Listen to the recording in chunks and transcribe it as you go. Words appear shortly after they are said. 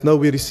Now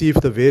we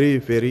received a very,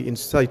 very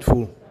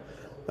insightful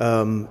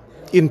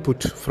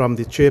input from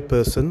the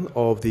chairperson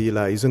of the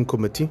Liaison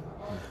Committee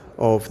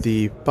of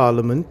the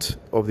Parliament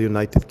of the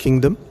United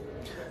Kingdom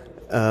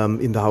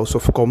in the House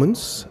of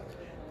Commons,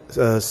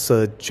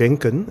 Sir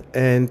Jenkin,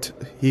 and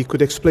he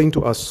could explain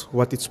to us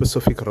what its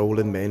specific role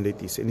and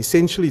mandate is. And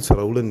essentially its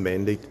role and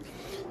mandate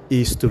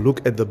is to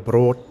look at the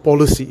broad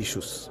policy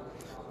issues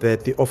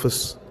that the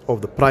office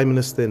of the Prime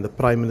Minister and the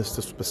Prime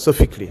Minister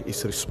specifically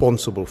is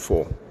responsible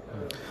for.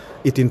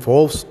 It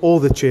involves all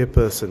the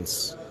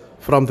chairpersons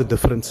from the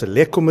different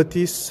select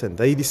committees, and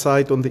they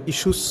decide on the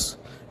issues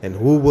and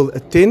who will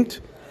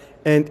attend,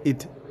 and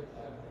it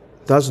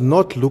does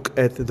not look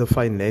at the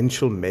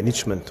financial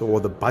management or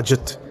the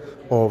budget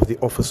of the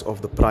office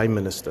of the Prime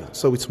Minister.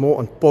 So it's more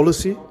on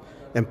policy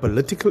and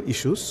political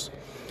issues.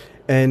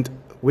 And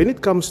when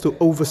it comes to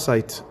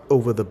oversight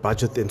over the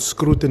budget and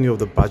scrutiny of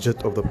the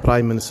budget of the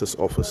Prime Minister's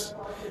office,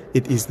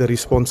 it is the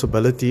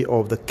responsibility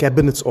of the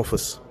Cabinet's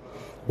office,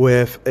 who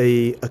have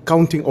an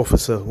accounting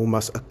officer who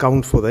must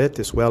account for that,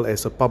 as well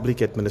as a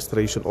public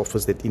administration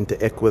office that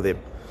interact with them.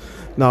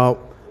 Now,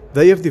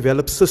 they have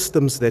developed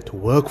systems that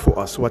work for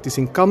us. What is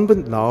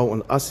incumbent now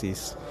on us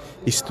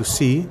is to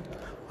see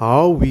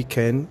how we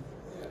can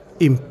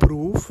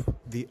improve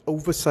the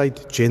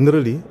oversight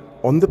generally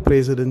on the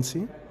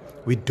presidency.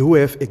 We do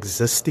have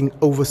existing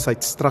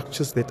oversight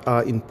structures that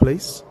are in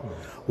place.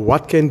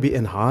 What can be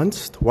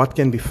enhanced? What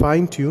can be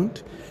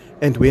fine-tuned?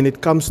 And when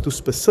it comes to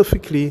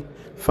specifically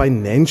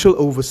financial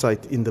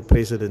oversight in the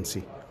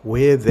presidency,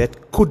 where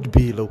that could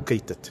be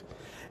located.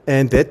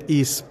 And that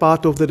is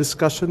part of the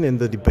discussion and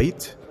the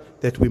debate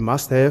that we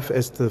must have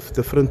as the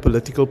different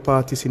political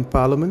parties in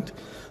Parliament,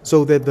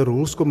 so that the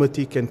Rules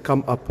Committee can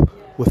come up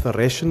with a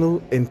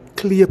rational and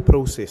clear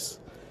process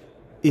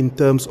in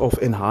terms of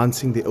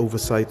enhancing the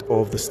oversight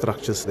of the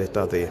structures that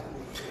are there.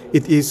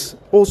 It is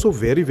also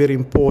very, very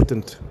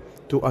important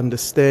to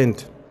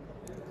understand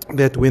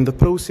that when the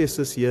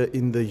processes here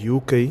in the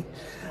UK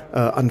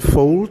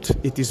unfold,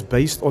 it is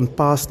based on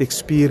past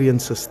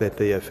experiences that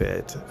they have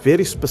had,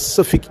 very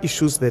specific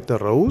issues that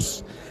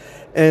arose,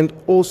 and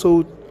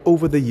also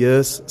over the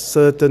years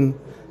certain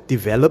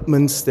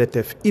developments that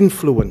have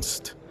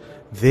influenced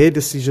their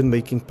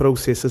decision-making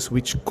processes,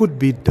 which could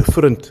be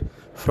different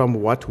from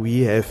what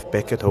we have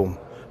back at home.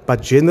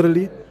 But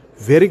generally,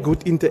 very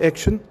good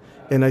interaction,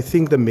 and I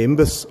think the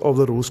members of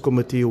the Rules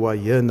Committee who are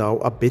here now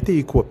are better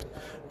equipped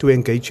to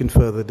engage in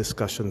further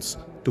discussions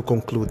to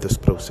conclude this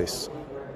process.